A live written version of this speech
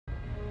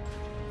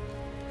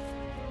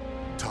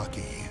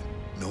Taki,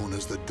 known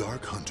as the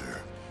Dark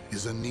Hunter,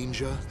 is a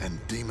ninja and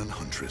demon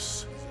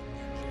huntress.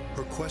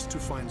 Her quest to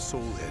find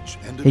Soul Edge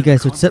ended Hey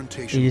guys, what's up? It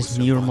confrontation is with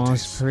me,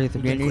 Cervantes, Perry the the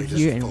Grenadier greatest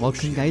here, and foe welcome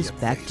she guys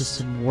had back to faced.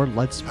 some more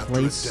Let's After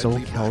Play a Soul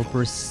deadly battle,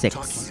 Calibur 6.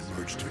 Taki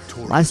emerged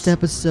victorious. Last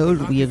episode,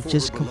 Not we have before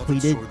just her beloved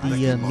completed sword the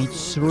Mekimaru was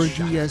Mitsurugi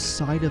shattered.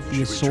 side of the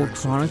She Soul returned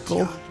Chronicle,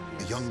 Sotikia,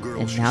 a young girl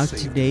and she now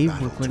saved in today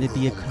battle we're going to her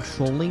be homeland.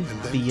 controlling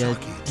And then the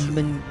Taki, too,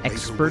 demon made her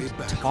expert way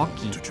back Taki.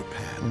 home to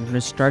Japan. And we're going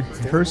to start her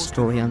Foremost in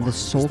story her on the mind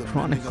Soul was the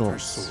mending of her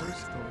Chronicles. sword,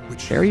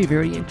 which she Very,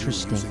 very attempted to do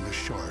interesting. using a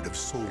shard of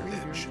Soul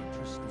Edge.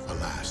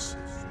 Alas,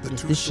 the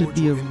Yes, two this should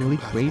swords be a were really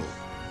great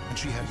incompatible, and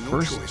she had no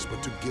first, choice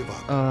but to give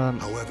up.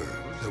 However,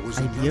 there was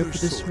idea another for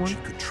this sword one. she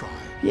could try.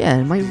 Yeah,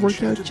 it might The work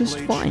out enchanted just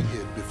blade fine. She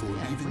hid before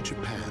leaving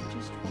Japan,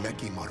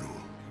 Mekimaru.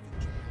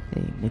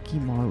 Hey,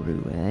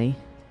 Mekimaru, eh?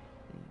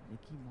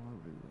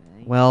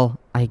 Well,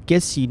 I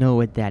guess you know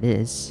what that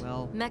is.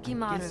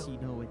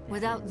 Mekimaru.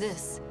 Without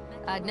this,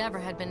 I'd never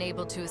have been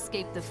able to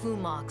escape the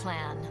Fuma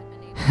clan.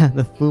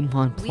 The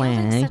Fumon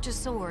plan, Wielding eh? such a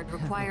sword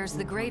requires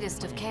the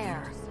greatest of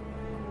care.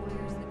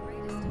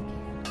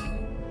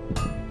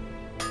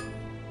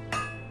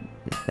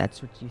 If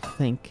that's what you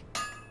think.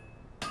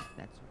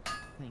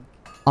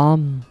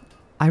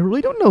 I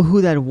really don't know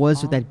who that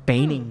was with that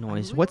baiting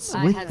noise. What's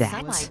I with had that?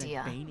 some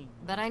idea,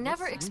 but I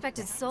never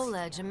expected Soul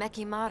Edge and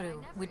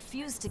Mekimaru would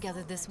fuse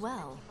together this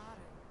well.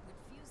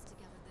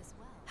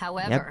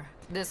 However,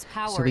 this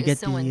power So we get is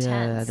so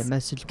intense. the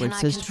message where Can it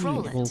I says to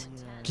control me. it? We'll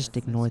just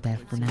ignore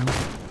that for now.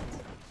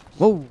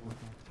 Whoa!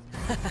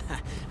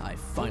 I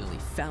finally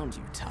found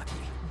you, Taki.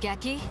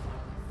 Geki,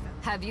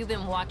 have you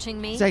been watching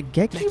me? Is that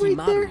Geki right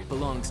there? Mekimaru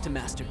belongs to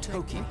Master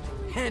Toki.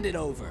 Hand it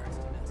over.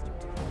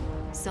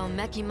 So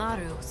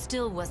Mekimaru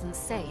still wasn't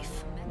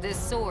safe. This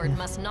sword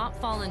must not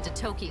fall into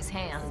Toki's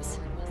hands.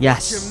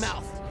 Yes. Watch your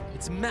mouth.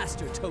 It's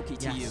Master Toki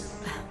to you.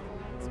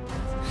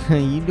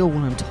 You know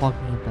what I'm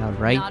talking about,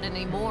 right? Not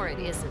anymore, it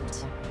isn't.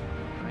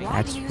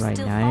 Why That's do you right,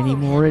 still not follow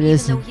anymore him it even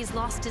isn't. though he's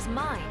lost his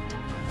mind?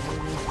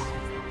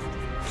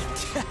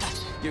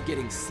 You're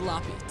getting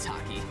sloppy,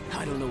 Taki.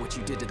 I don't know what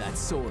you did to that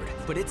sword,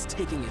 but it's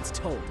taking its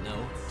toll, no?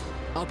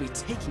 I'll be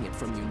taking it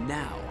from you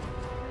now.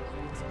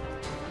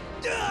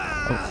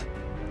 Oh.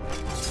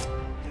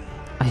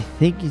 I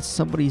think it's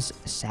somebody's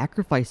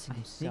sacrificing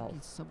himself.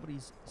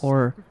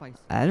 Or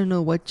I don't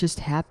know what just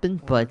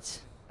happened, but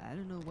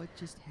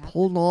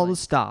pulled all the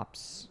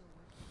stops.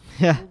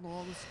 Yeah.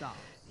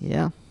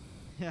 Yeah.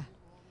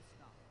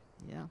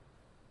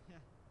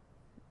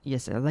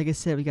 Yes, like I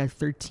said, we got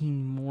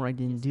 13 more I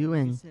didn't do,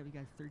 and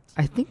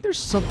I think there's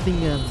something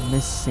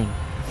missing.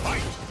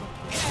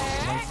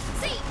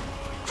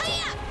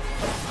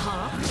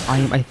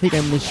 I think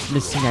I'm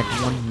missing that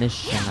one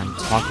mission I'm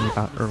talking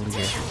about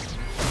earlier.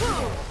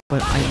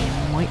 But I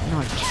might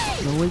not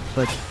know it,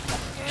 but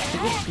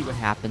we'll see what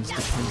happens.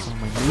 Depends on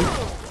my mood.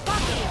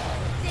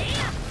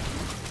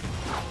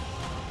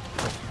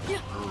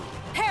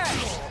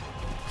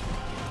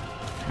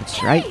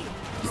 That's right.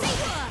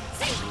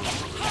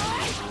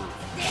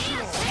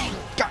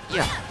 Got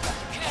ya.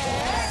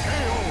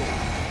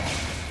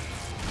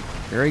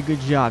 Very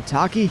good job,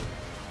 Taki.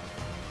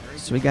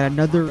 So we got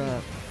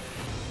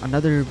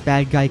another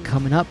bad guy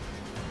coming up.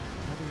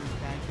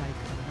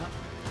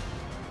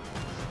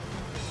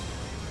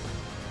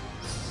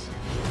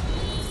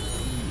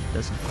 He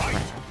doesn't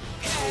crash.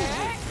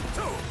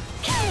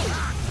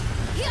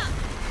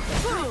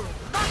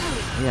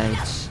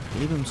 Yeah, it's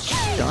gave him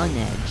stun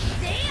edge.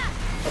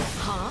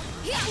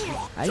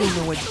 I didn't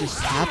know what just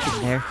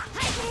happened there.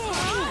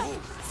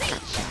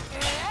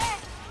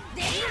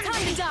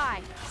 Time to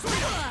die.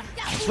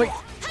 Sweet.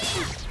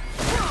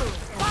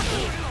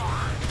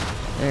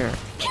 There.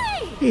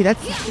 Hey,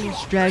 that's the same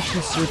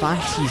strategy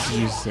Cervantes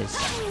uses.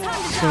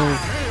 So,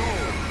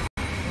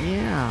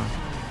 yeah.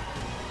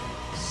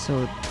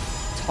 So,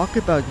 talk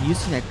about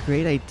using that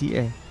great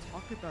idea.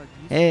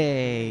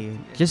 Hey,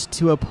 just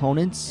two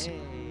opponents?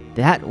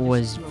 That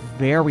was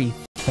very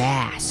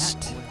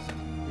fast.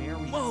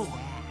 Whoa!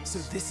 So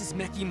this is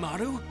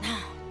Mekimaru?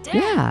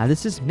 Yeah,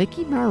 this is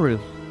Mekimaru.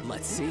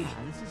 Let's see.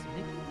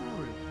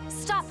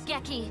 Stop,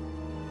 Geki.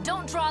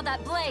 Don't draw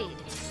that blade.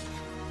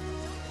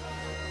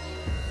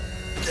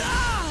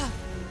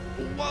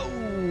 Whoa!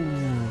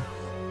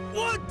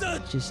 What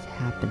the? Just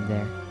happened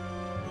there.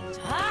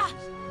 Ah!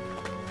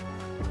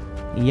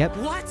 Yep.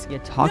 What? Yeah,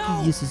 Taki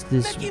No! uses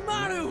this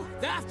Mekimaru!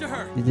 After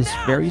her!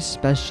 Now! very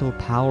special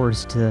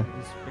powers to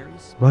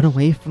run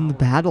away from the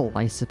battle,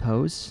 I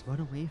suppose.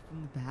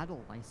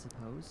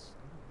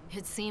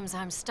 It seems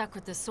I'm stuck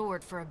with the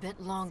sword for a bit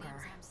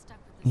longer.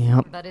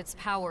 Yep. But its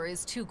power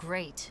is too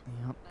great.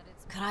 Yep.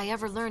 Could I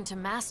ever learn to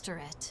master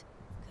it?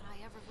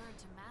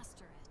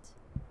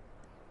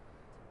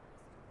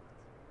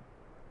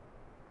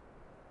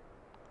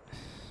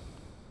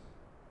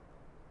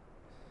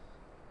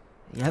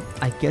 Yep,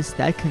 I guess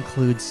that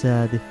concludes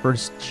the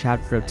first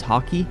chapter of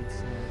Taki.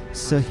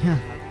 So yeah,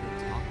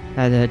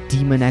 that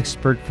demon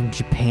expert from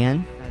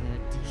Japan.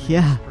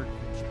 Yeah.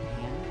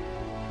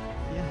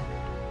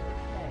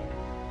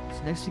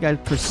 So next we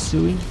got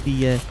pursuing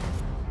the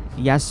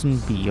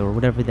Yasumbi or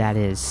whatever that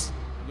is.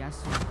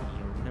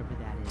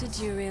 Did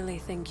you really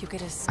think you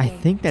could escape? I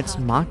think that's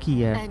Taki?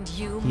 Makia, And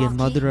you, the Maki?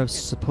 mother of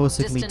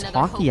supposedly Just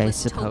another Taki, I hopeless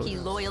suppose. Toki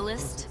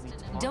loyalist?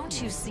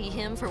 Don't you see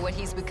him for what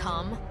he's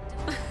become?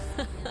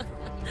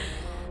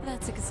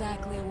 That's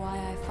exactly why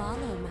I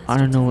follow Master I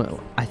don't know.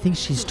 Toki. I think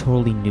she's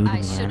totally new to I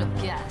me. should don't have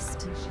know.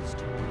 guessed.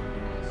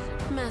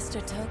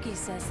 Master Toki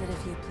says that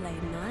if you play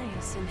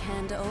nice and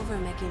hand over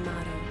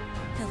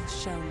Mekimaru, he'll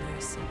show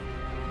mercy.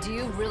 Do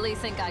you really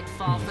think I'd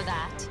fall for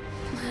that?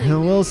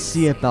 We'll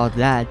see about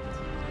that.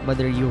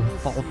 Whether you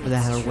fall for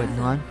that or It's true.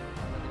 whatnot.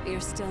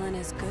 You're still in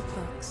his good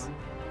books.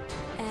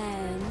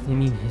 And I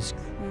mean, his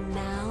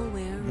now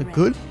we're the ready.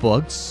 good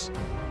books.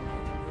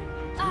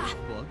 Ah,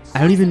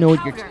 I don't even know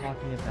what you're powder.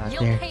 talking about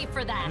You'll there. pay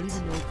for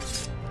that.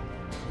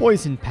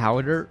 Poison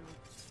powder.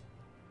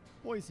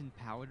 Poison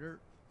powder.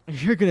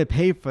 You're gonna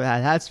pay for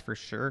that, that's for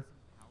sure.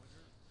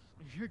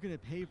 You're gonna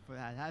pay for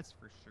that, that's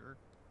for sure.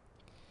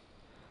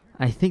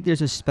 I think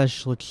there's a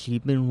special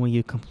achievement when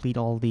you complete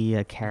all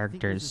the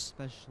characters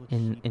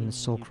in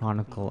Soul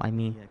Chronicle. I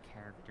mean,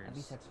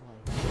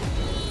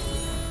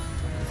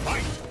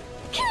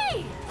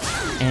 Hey!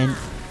 and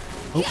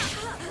oh,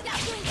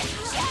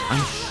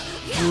 I'm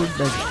sure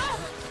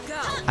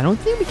that I don't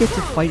think we get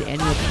to fight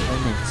any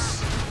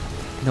opponents.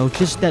 No,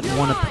 just that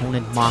one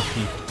opponent,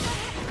 Maki.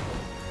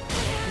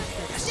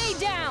 Stay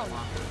down!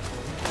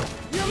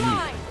 You're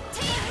mine!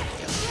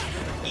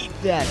 Eat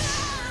that.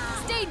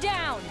 Stay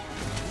down!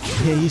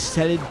 Yeah, you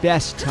said it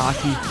best,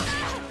 Taki.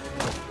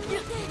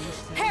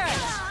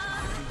 Harris!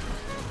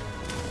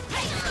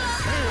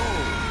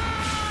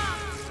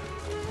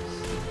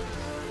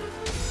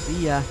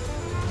 See ya.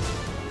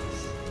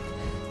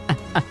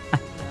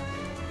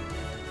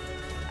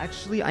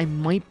 Actually, I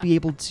might be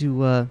able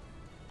to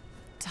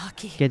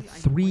Taki, get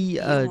three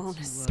won't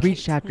three escape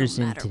chapters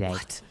no in matter today.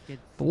 what.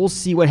 But we'll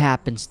see what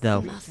happens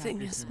though.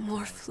 Nothing is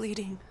more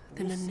fleeting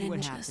than a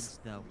ninja's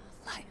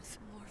life.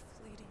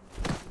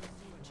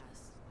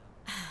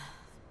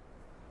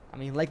 I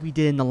mean, like we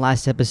did in the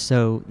last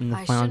episode, in the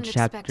I final shouldn't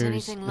expect chapters,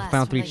 anything the less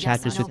final from 3 the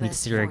chapters with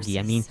Yasanobe's Mitsurugi.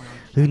 I mean,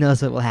 forces. who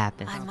knows what will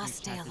happen? I must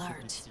stay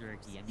alert.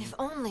 If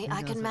only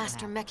I can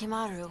master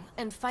Mekimaru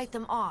and fight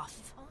them off.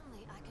 If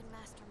only I can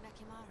master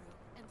Mekimaru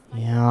and fight them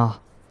Yeah.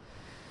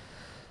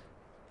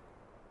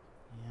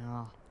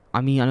 Yeah. I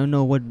mean, I don't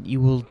know what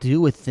you will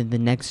do within the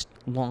next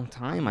long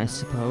time, I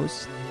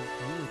suppose.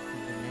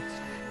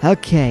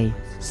 Okay,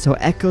 so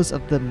Echoes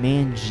of the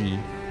Manji.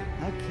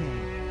 Okay.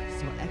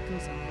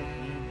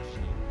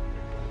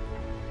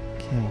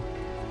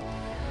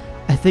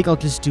 I think I'll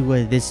just do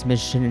this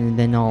mission and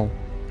then I'll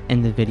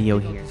end the video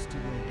here.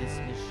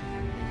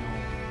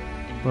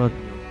 But,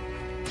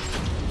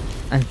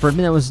 and for a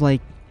minute I was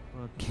like,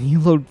 can you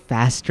load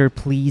faster,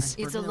 please?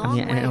 It's a I long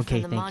mean, way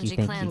okay, from the thank you, Manji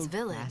thank clan's you.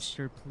 village.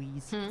 Faster,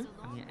 please. Hmm?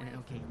 I mean,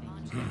 okay,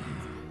 thank you.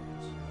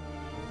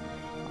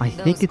 I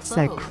think Those it's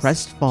that clothes. He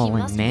crestfallen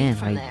must be man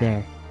from right there.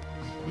 there.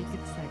 I think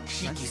it's that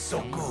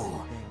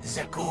Shikisoku,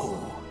 Zeku.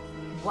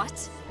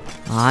 What?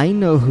 I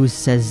know who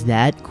says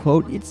that.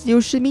 Quote, it's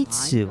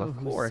Yoshimitsu. Of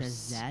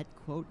course. That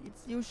quote,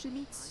 it's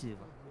Yoshimitsu.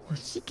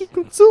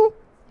 Shikikutsu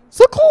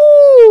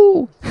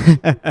Saku!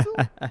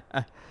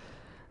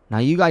 Now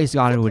you guys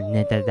gotta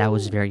admit that that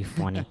was very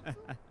funny.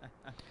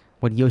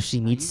 What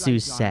Yoshimitsu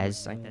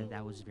says, I think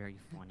that was very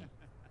funny.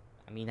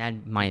 I mean, that,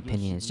 in my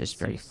opinion, is just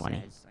very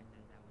funny.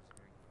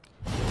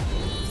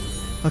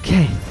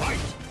 Okay.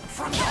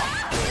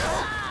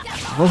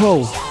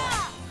 Whoa.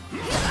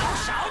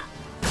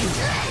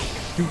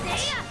 Dude,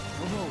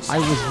 I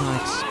was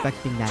not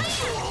expecting that.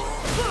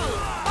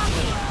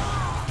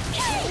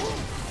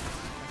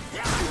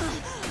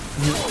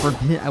 I mean, for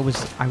a minute, I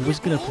was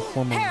gonna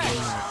perform a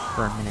layup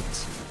for a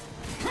minute.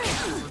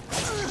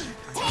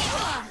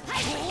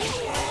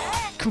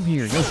 Come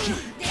here, Yoshi.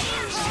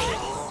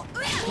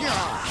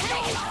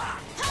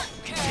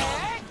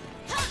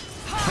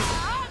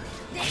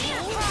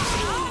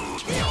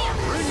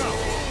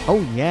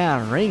 Oh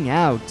yeah, ring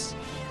out.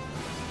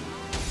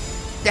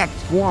 That's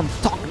what I'm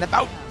talking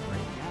about.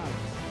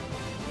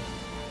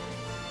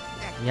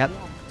 Yep.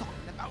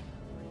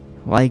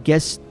 Well, I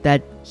guess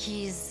that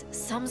He's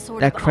some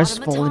sort that of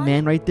crestfallen automaton?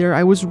 man right there,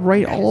 I was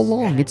right all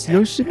along. It's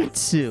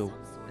Yoshimitsu.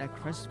 That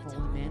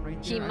crestfallen man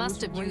right there. He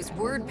must have used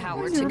word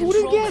power to I control would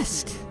have them.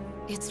 guessed.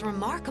 It's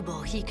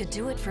remarkable he could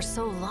do it for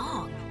so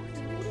long.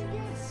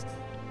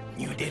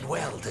 You did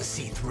well to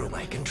see through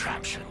my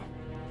contraption.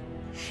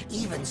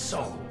 Even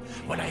so,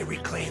 when I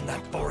reclaim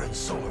that foreign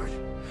sword,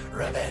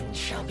 revenge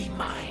shall be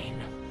mine.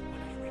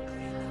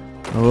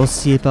 Well, we'll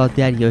see about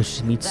that,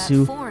 Yoshimitsu.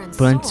 That foreign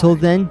But until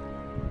sword. then,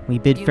 we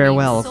bid You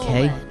farewell, mean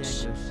okay?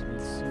 Soul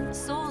Edge.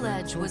 Soul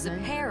Edge was a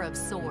pair of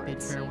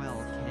swords.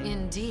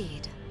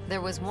 Indeed,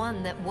 there was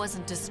one that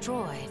wasn't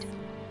destroyed.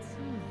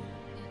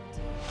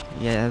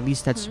 Yeah, at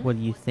least that's what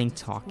you think,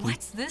 Taki.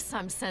 What's this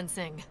I'm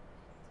sensing?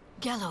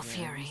 Gallo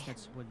Fury.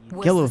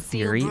 Was Gallo the seal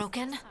Fury?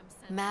 broken?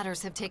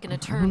 Matters have taken a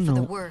don't turn for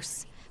the know.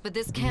 worse, but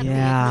this can't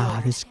Yeah, be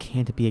ignored. this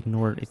can't be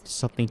ignored. If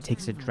something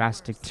takes a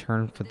drastic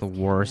turn for the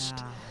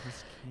worst.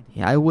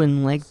 Yeah, I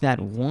wouldn't like that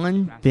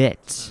one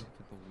bit.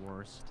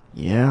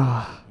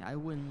 Yeah.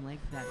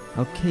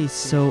 Okay,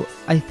 so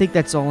I think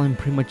that's all I'm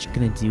pretty much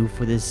gonna do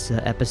for this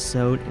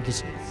episode.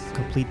 Just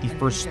complete the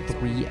first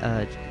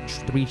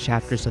three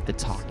chapters of the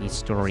Taki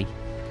story.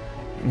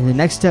 In the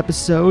next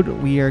episode,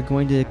 we are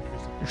going to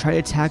try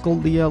to tackle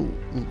the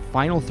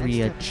final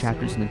three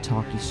chapters in the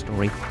Taki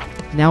story.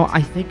 Now,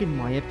 I think, in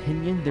my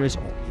opinion, there's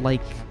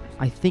like,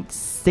 I think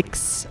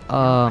 6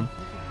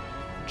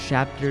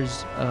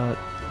 chapters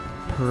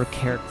per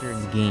character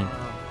in the game,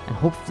 and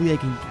hopefully I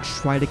can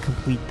try to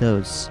complete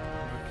those.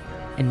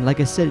 And like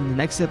I said, in the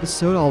next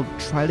episode, I'll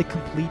try to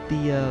complete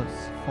the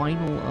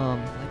final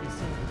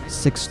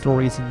 6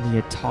 stories in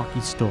the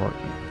Taki story.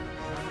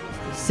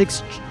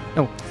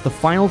 The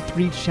final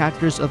 3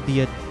 chapters of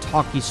the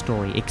Taki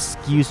story.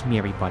 Excuse me,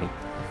 everybody.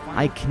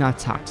 I cannot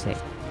talk today.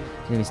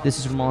 Anyways, this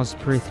is Ramal's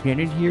Per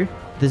 300 here.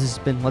 This has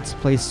been Let's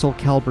Play Soul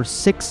Calibur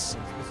 6,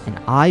 and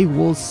I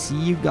will see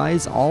you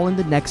guys all in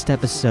the next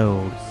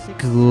episode.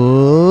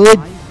 Goodbye.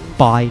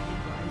 Goodbye.